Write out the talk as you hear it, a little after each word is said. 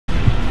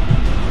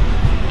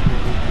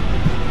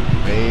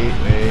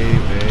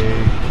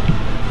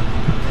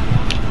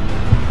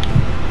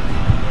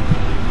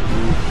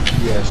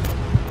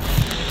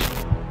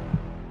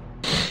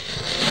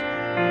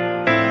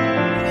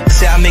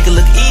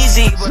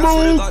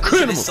Smooth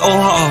criminal. So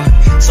hard.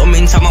 So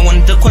many times I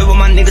wanted to quit, but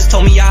my niggas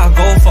told me I'll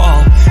go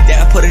far.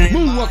 Yeah, I put it in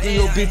Moonwalking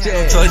your bitch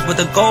ass. choice, but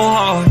to go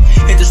hard.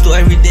 Hit the store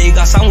every day,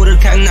 got some with a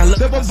cat and I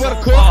look ain't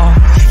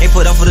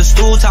put up for the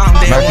stool time,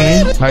 baby.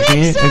 Back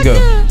in, let's go.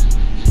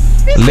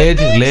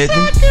 Legend.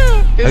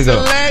 It's a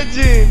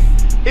legend.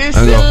 It's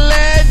a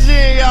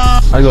legend,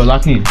 y'all. I go,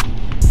 lock in.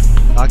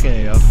 Lock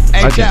in, yo.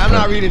 Hey, chat, I'm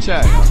not reading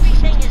chat, yo.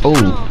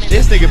 Oh,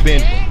 This nigga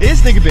been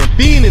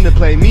fiending to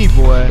play me,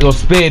 boy. go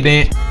sped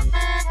then.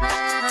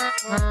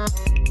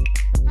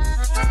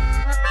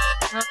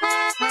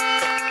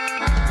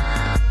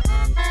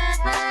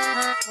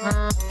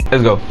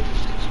 Let's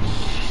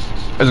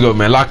go,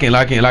 man. Lock in.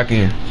 Locked in,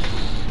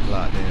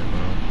 bro.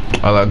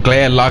 I'm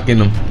glad locking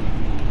them.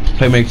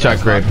 Play make shot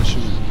crack.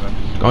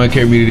 Go and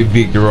carry me to the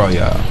victory,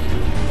 y'all.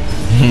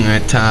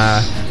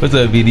 Ty, what's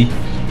up, VD?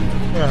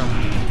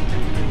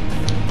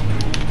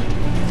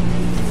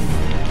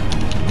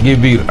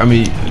 Get beat. I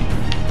mean,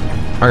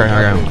 I got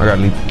him. I got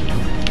lead.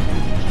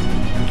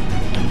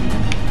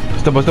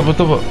 Step up.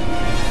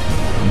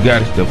 You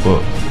gotta step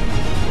up.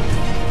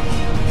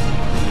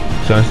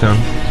 Sundown.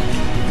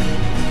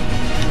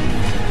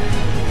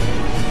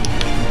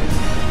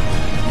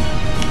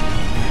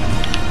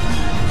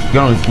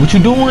 Get on. What you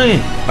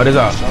doing? Oh, that's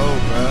out.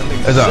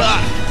 That's out.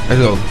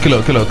 Let's go. Kill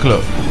up.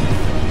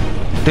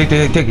 Take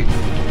it.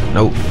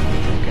 Nope.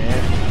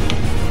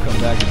 Come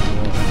back if you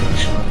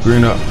want.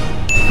 Green up.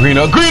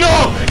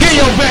 Get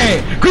your bag.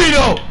 Green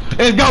up.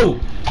 Let's go.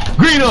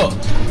 Green up.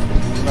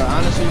 Bro,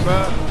 honestly, bro,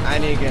 I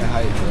ain't even getting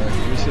hyped, bro.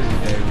 This is a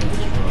day, bro.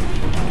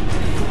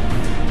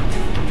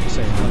 This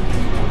ain't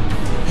nothing, bro.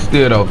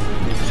 Still though,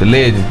 it's a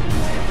legend.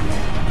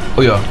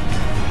 Oh yeah.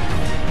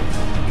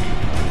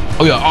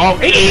 Oh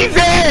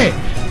easy.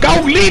 Go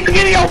lead to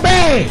get in your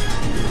bag.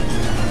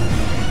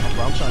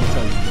 Bro, I'm trying to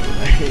tell you,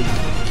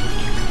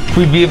 bro.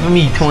 Free beer for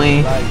me,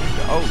 twin. Like,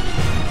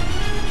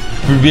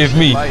 Free beer for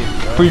me. Light,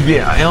 Free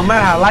beer. It don't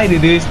matter how light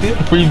it is, still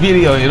a free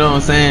video, you know what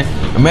I'm saying?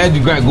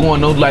 Imagine Grant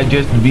going those lights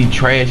just to be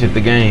trash at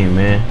the game,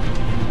 man.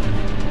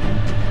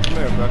 Come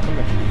here, bro. Come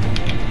here.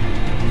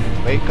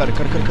 Wait, cut it.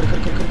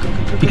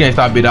 He can't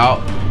stop it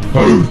out.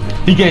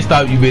 He can't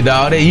stop you, big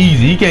dog. That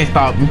easy. He can't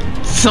stop me.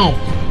 Some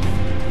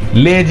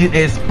legend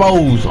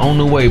exposed on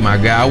the way, my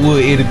guy. I will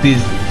edit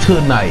this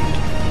tonight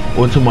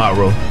or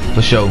tomorrow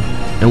for sure.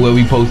 And we'll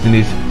be posting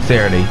this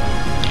Saturday.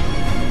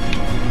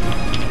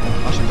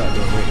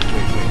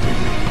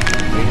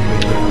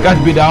 Got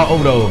your big dog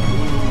over though.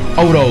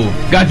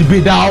 Got your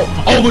big dog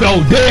over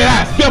though. Dead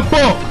ass. Step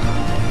up.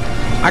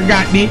 I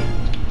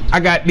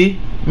got this.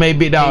 Made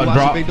big dog watch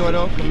drop. Big door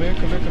though. Come here.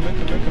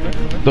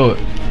 Do it.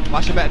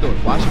 Watch your back door.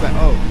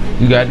 Oh.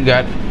 You got it.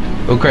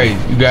 Go crazy.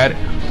 You got it.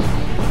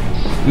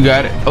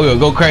 Oh yeah,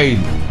 go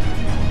crazy.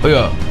 Oh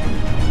yeah.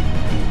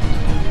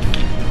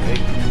 Hey,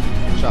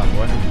 shot,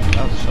 boy.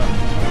 That was a shot.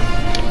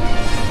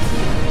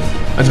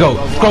 Let's go.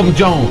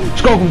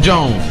 Scrokum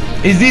Jones.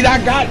 Is it? I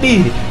got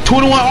this.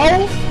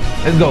 21-0.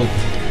 Let's go.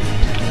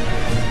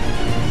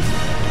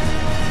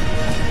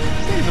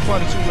 He's a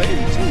part of 280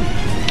 too.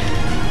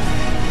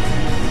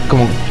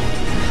 Come on.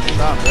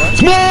 Stop, boy.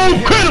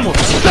 Smooth criminal.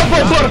 Step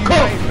up,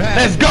 buttercup.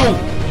 Let's go.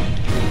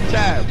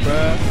 Chat,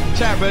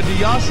 bro. Do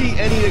y'all see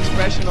any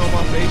expression on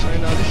my face right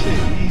now? This shit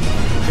easy.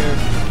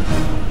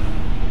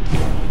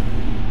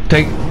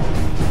 Take.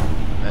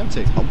 Man,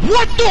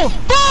 what the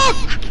fuck?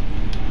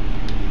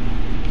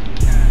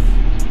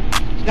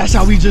 That's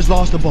how we just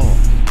lost the ball.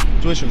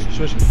 Switch me.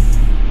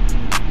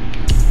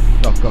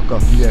 Go.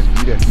 You there.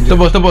 Step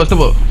up.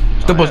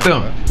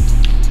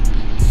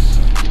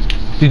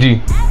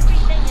 GG.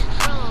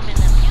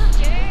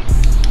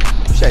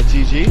 Shit,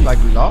 GG, like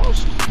we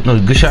lost? No,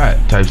 good shot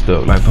type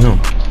stuff, like for him.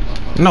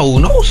 No,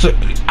 sir.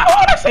 Why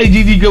would I say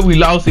GG because we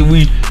lost it?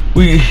 We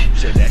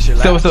said that shit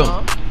last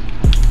time.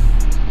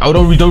 Oh,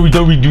 don't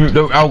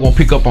redo. I was gonna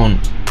pick up on him.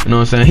 You know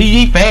what I'm saying?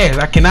 He fast.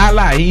 I cannot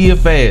lie. He is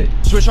fast.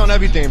 Switch on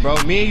everything, bro.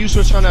 Me and you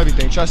switch on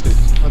everything. Trust it.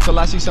 Until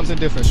I see something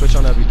different, switch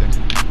on everything.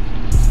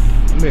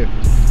 Come here.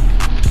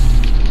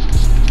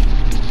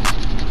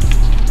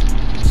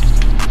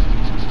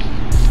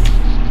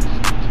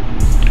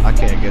 I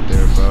can't get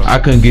there, bro. I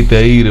couldn't get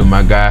there either,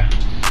 my guy.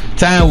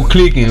 Time was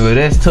clicking, but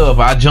that's tough.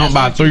 I jumped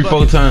by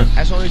 3-4 times.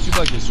 That's only 2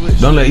 buckets. Switch.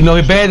 Don't let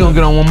his bad gonna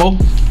get on one more.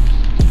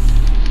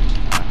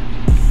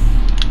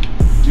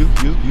 You.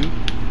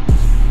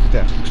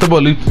 There. Step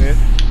up, Luke.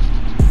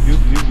 You.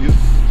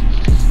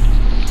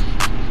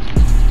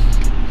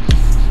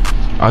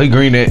 Oh, he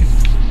green that.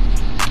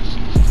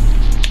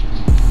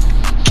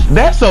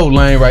 That's so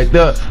lame right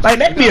there. Like,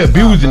 that be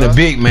abusing the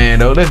big man,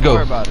 though. Let's go.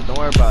 Don't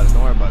worry about it.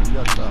 You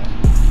gotta stop.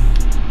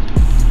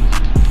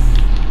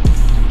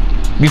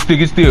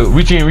 Get still.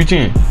 Reach in.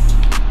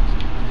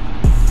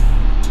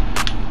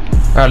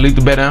 Alright, leave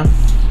the bat down.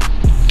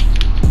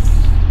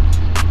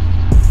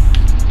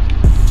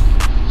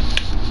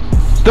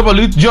 Step up,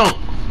 Luke. Jump.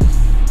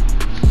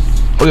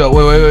 Oh, yeah.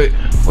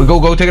 Wait.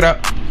 Go. Take it out.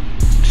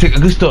 Take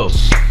good stuff.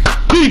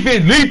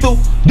 Defense, lethal.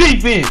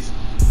 Defense.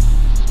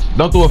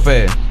 Don't throw it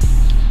fast.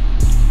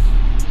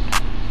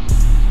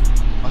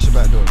 Watch your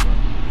back door, bro.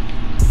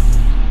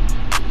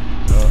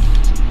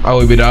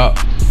 Always be dog.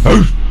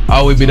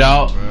 Always be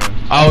dog.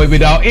 Always be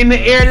dog. In the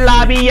air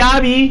lobby,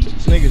 yobby.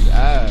 This nigga's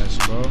ass,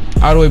 bro.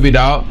 Always be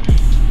dog.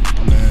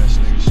 I'm ass,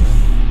 nigga.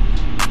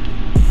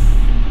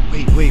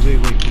 Wait.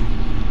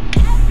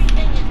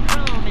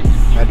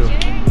 I do.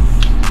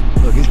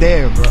 Look, it's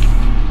there, bro.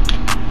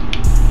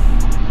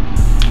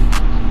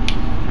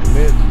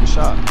 Mid, good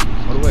shot.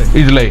 All the way.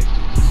 Easily.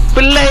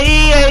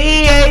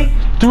 Filet.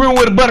 3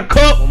 with a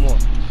buttercup. One more.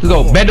 Let's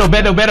go.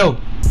 Beto.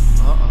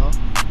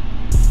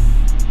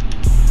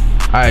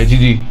 Alright,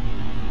 GG.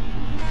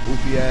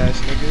 Goofy ass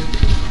nigga.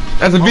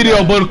 That's a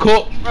video,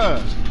 buttercup.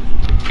 Bruh.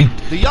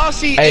 Do y'all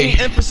see any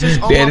emphasis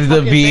on that my is the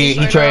fucking vid. face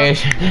He right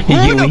trash. now? He Who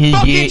get in what the he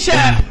fucking get.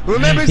 chat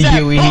remembers He that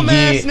get what he bum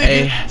ass get.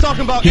 nigga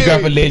talking about He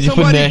got for legend for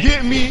somebody nothing.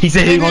 get me He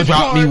said he in gonna this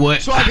drop me car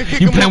what? so I can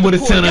kick You him playing off with a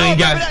the center court. and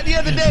Y'all got remember that the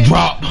other day?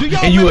 drop, Do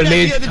y'all and you a remember that the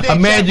legend. other day,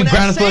 Imagine chat, when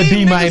grinding that for a same D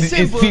nigga minus in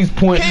Simba 6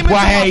 points. came Boy, I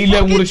into had my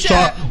 11 with a fucking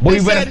shot. chat Boy, you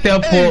and better said,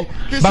 step "Hey, up. can Bye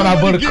bye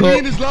somebody get me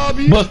in this buttercup.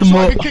 lobby Bust them so I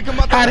up. can kick him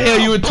out the How the hell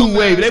you in bum 2 ass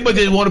wave? They must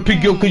just want to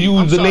pick you up because you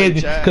was a sorry,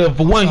 legend. chat. Cause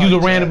for one, you was a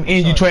sorry, random chat.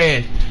 and you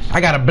trash. I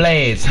got a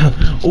blast.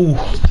 Ooh.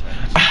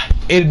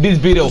 Edit this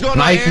video What's going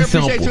on, nice and Aaron?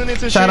 Appreciate simple. tuning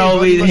into the Shout stream, out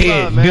bro. his Much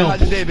head, love, man. How's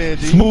your day dimple, been,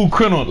 G? smooth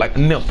criminal like a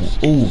nipple.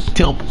 Ooh,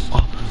 temple,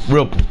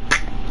 ripple.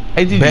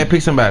 Hey, G, bad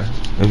pick somebody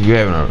if you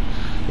haven't already.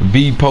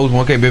 V post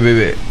 1K,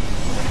 baby.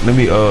 Let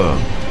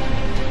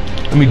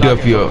me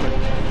duff you up.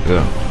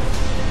 Yeah.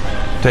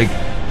 Take it.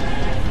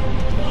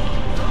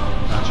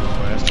 Not your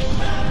class.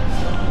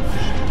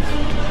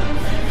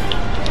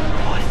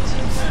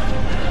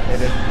 Hey,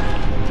 there.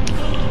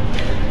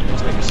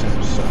 This nigga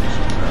Simba sucks.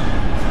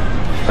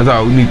 That's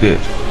all we need that.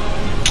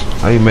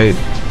 How you made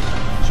it?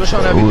 Switch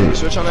on everything.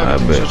 Switch on I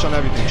everything. bet. Switch on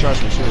everything.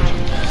 Trust me. Switch.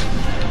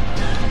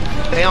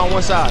 Stay on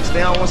one side.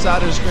 Stay on one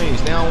side of the screen.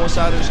 Stay on one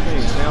side of the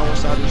screen. Stay on one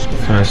side of the screen.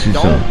 Trying to see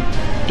something.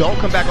 Don't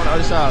come back on the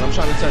other side. I'm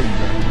trying to tell you,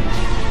 bro.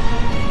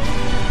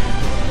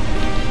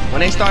 When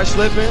they start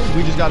slipping,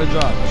 we just gotta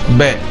drop.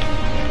 Bet.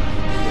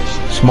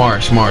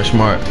 Smart. Yo,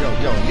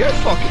 you're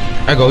fucking.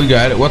 I go, you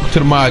got it. Welcome to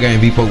the mod game,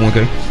 V post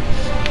 1K.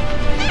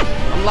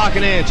 I'm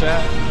locking in,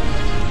 chat.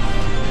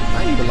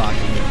 I need to lock in.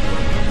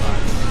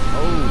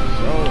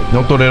 Oh, bro.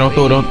 Don't throw that.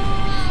 Don't.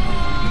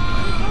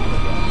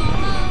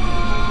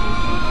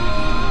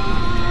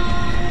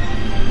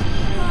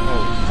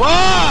 Oh,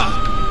 fuck!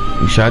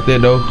 You shot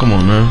that though. Come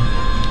on, man. I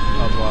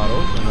was wide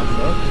open. That's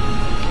up.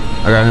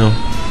 I got him.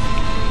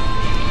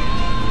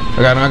 I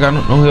got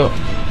him. Don't help.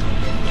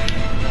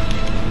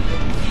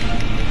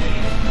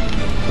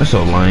 That's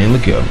so lame.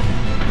 Look at him.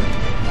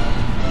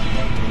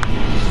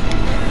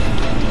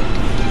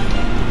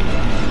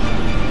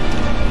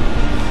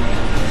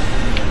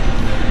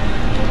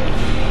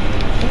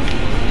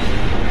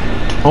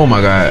 Oh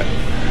my God.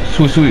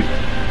 Sweet.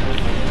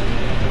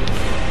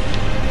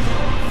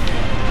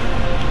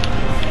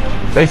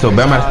 They so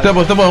bad. I'm out of step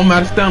up. I'm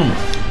out of stamina.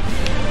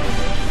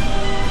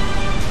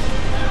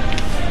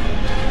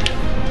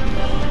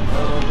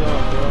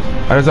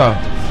 That's all.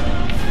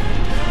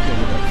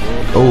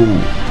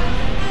 Oh.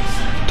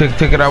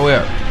 Take it our way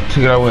out.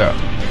 Take it our way out.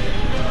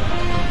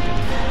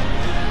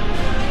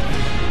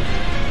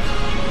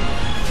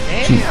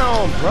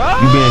 Damn, bro.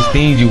 You being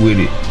stingy with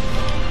it.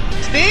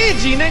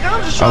 Stingy, nigga.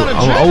 I'm just trying to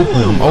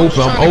I'm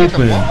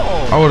open.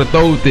 I would have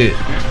thrown it.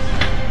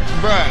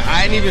 Bruh,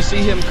 I didn't even see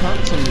him come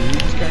to me. He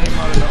just came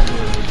out of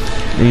nowhere.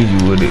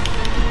 Stingy with it.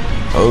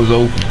 I was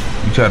open.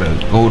 You try to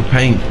go to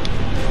paint.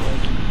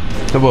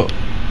 Step up.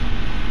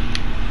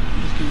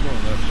 Just keep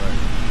going left, right.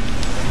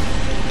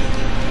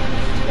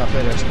 You gotta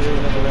play that still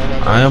whenever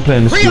that. I am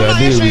playing the Free, skill. I'm I not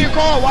did. answering your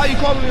call. Why are you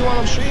calling me while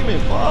I'm streaming?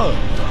 Fuck.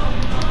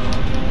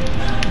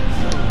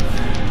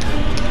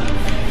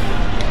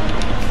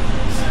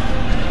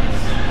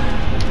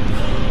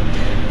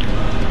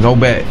 No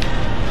back.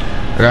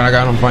 I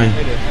got him playing.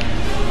 Hey there.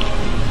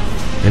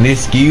 And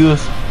his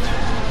skills,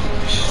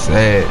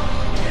 sad.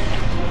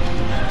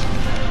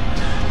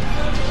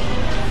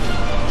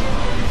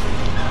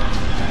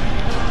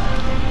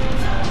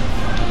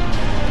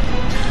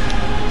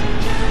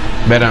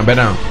 Bet down.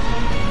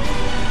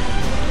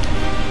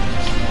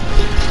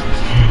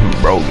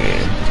 Bro,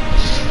 man.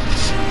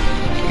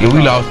 Yeah,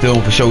 we lost them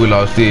for sure. We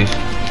lost this.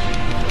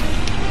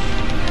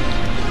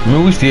 I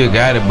mean, we still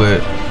got it,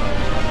 but He's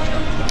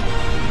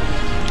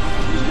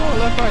going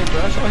left, right,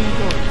 bro. That's all he's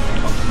doing.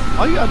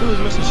 All you gotta do is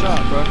miss a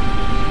shot, bro.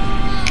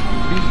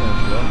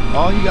 Defense, bro.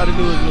 All you gotta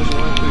do is miss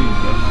 1 3,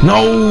 bro.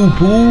 no,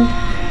 Pooh.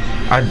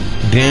 I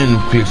didn't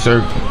pick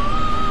circle.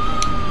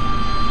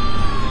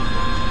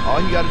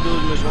 All you gotta do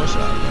is miss 1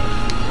 shot, bro.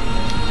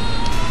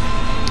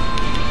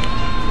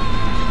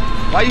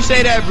 Why you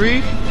say that,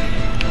 Bree?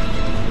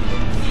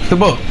 Step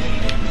up.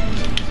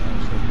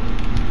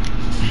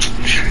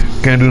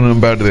 Can't do nothing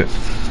about that.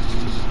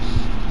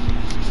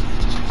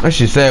 That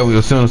shit sad we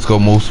were sending score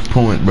most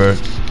point, bro.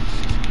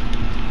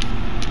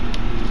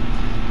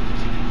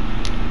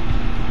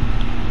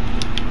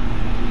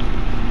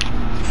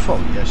 Oh,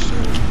 yes, sir.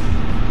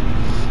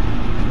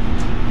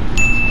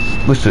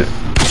 What's it?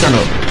 Turn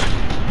up.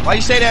 Why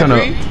you say that, Turn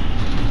Bree? up.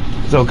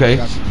 It's okay.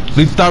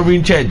 Let's start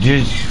reading chat.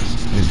 Just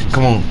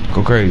come on,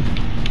 go crazy.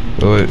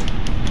 Go ahead.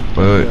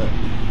 Wait.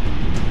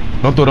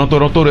 Don't throw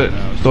that.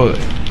 Throw it.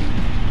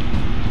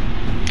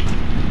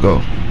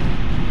 Go.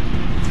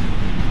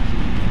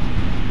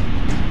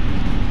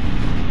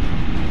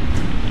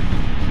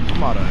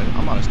 I'm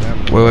out of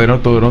stamina. Wait,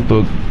 don't throw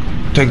it.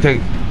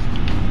 Take.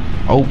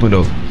 Open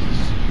though.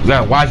 You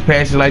gotta watch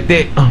passes like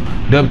that.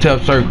 Double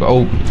tap circle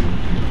open.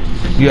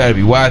 You gotta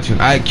be watching.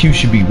 IQ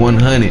should be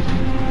 100.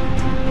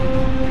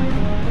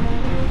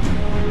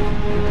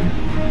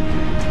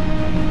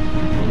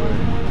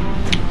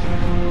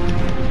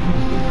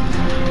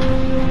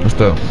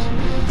 What's up?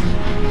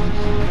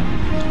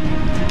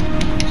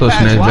 So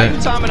snatch Why back.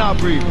 you timing out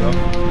brief, bro?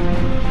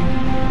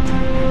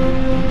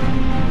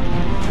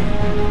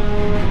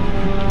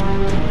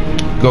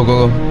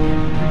 Go.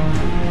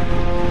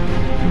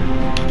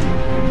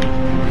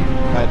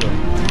 Right there.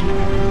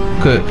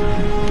 Cut.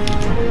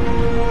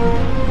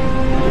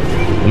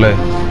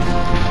 Left.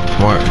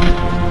 Smart. I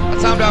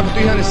timed out for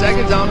 300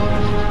 seconds on him.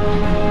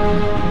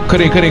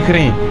 Cut in.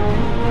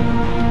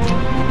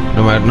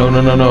 No matter.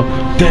 No.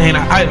 Dang,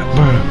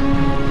 bro.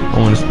 I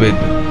wanna spit it.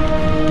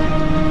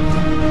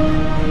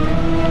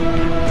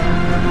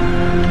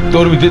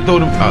 Throw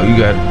them. Oh, you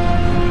got it.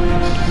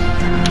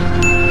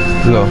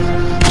 Let's go.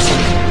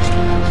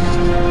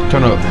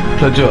 Turn up.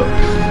 Clutch up.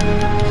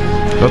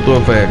 Don't throw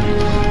it fast.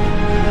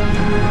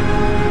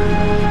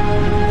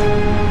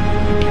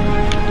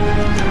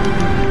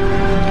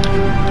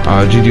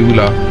 GG, we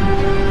lost.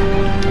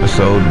 That's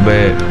so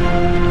bad.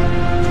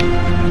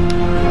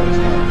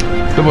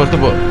 Step up.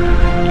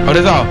 Oh,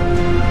 that's all.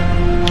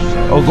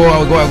 Oh, go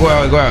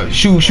out.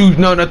 Shoot.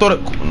 No, throw it.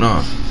 No.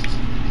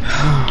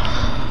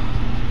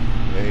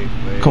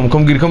 Wait.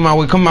 Come get it. Come my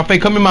way. Come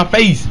in my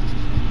face.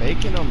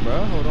 Faking them,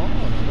 bro. Hold on. I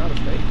gotta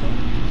fake them.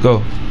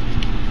 Go.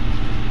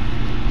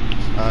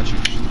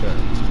 Shoot that.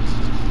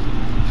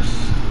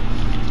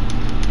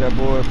 That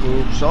boy,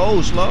 fool.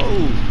 So slow.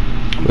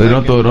 Wait,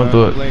 don't throw it.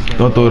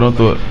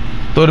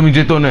 Throw it to me,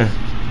 just throw it now.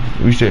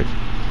 Reset.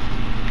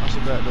 Watch the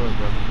back door,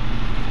 bro.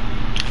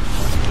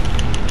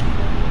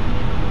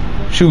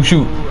 Shoot.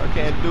 Ooh, I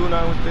can't do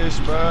nothing with this,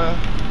 bro.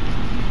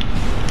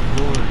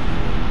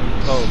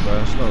 Slow,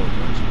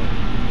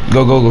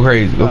 bro. Go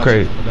crazy. Go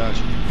crazy. I got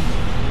you.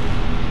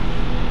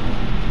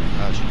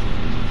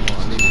 Oh, I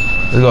need it,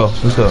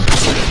 Let's bro. go.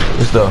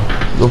 Let's go.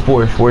 Go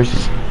force it.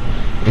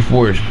 Go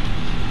force.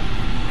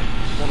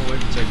 One away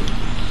from take it.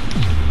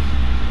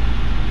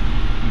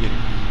 Get it.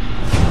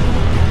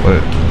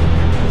 What?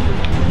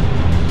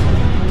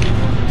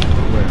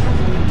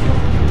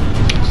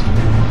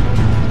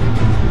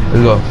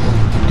 Let's go.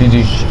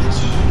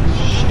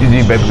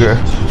 GG, baby girl.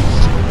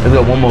 Let's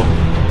go. One more.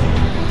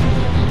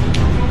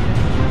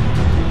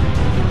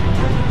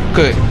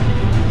 Good.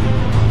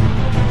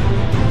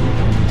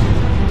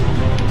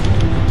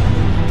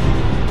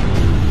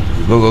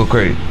 Go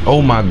crazy.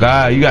 Oh my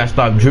God, you gotta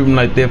stop dribbling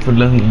like that for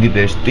letting him get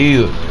that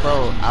steal.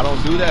 Bro, I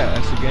don't do that.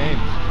 That's the game.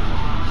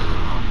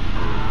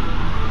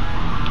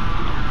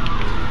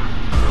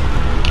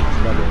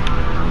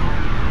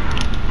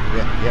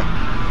 Yeah.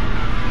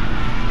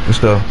 Good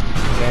stuff.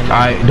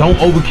 Alright, don't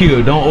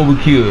overkill.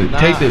 Nah,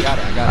 Take this. I got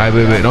it. Alright,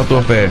 baby, don't throw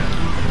it fast.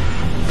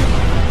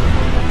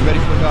 You ready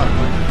for a dot,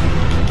 man?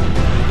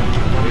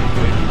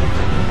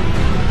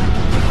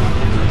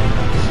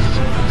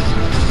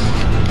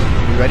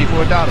 You ready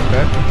for a dot,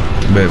 okay?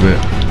 Bet.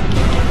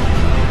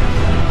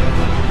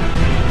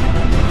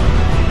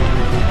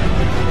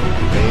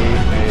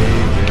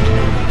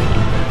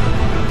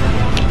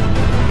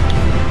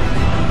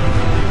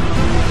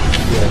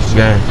 Yes.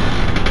 Gang.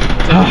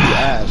 You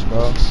ass,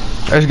 bro.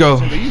 Let's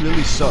go. You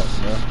really suck,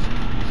 bro.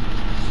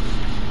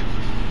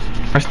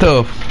 That's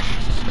tough.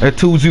 At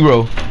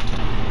 2-0.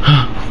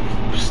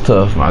 It's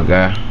tough, my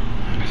guy.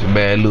 It's a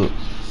bad look.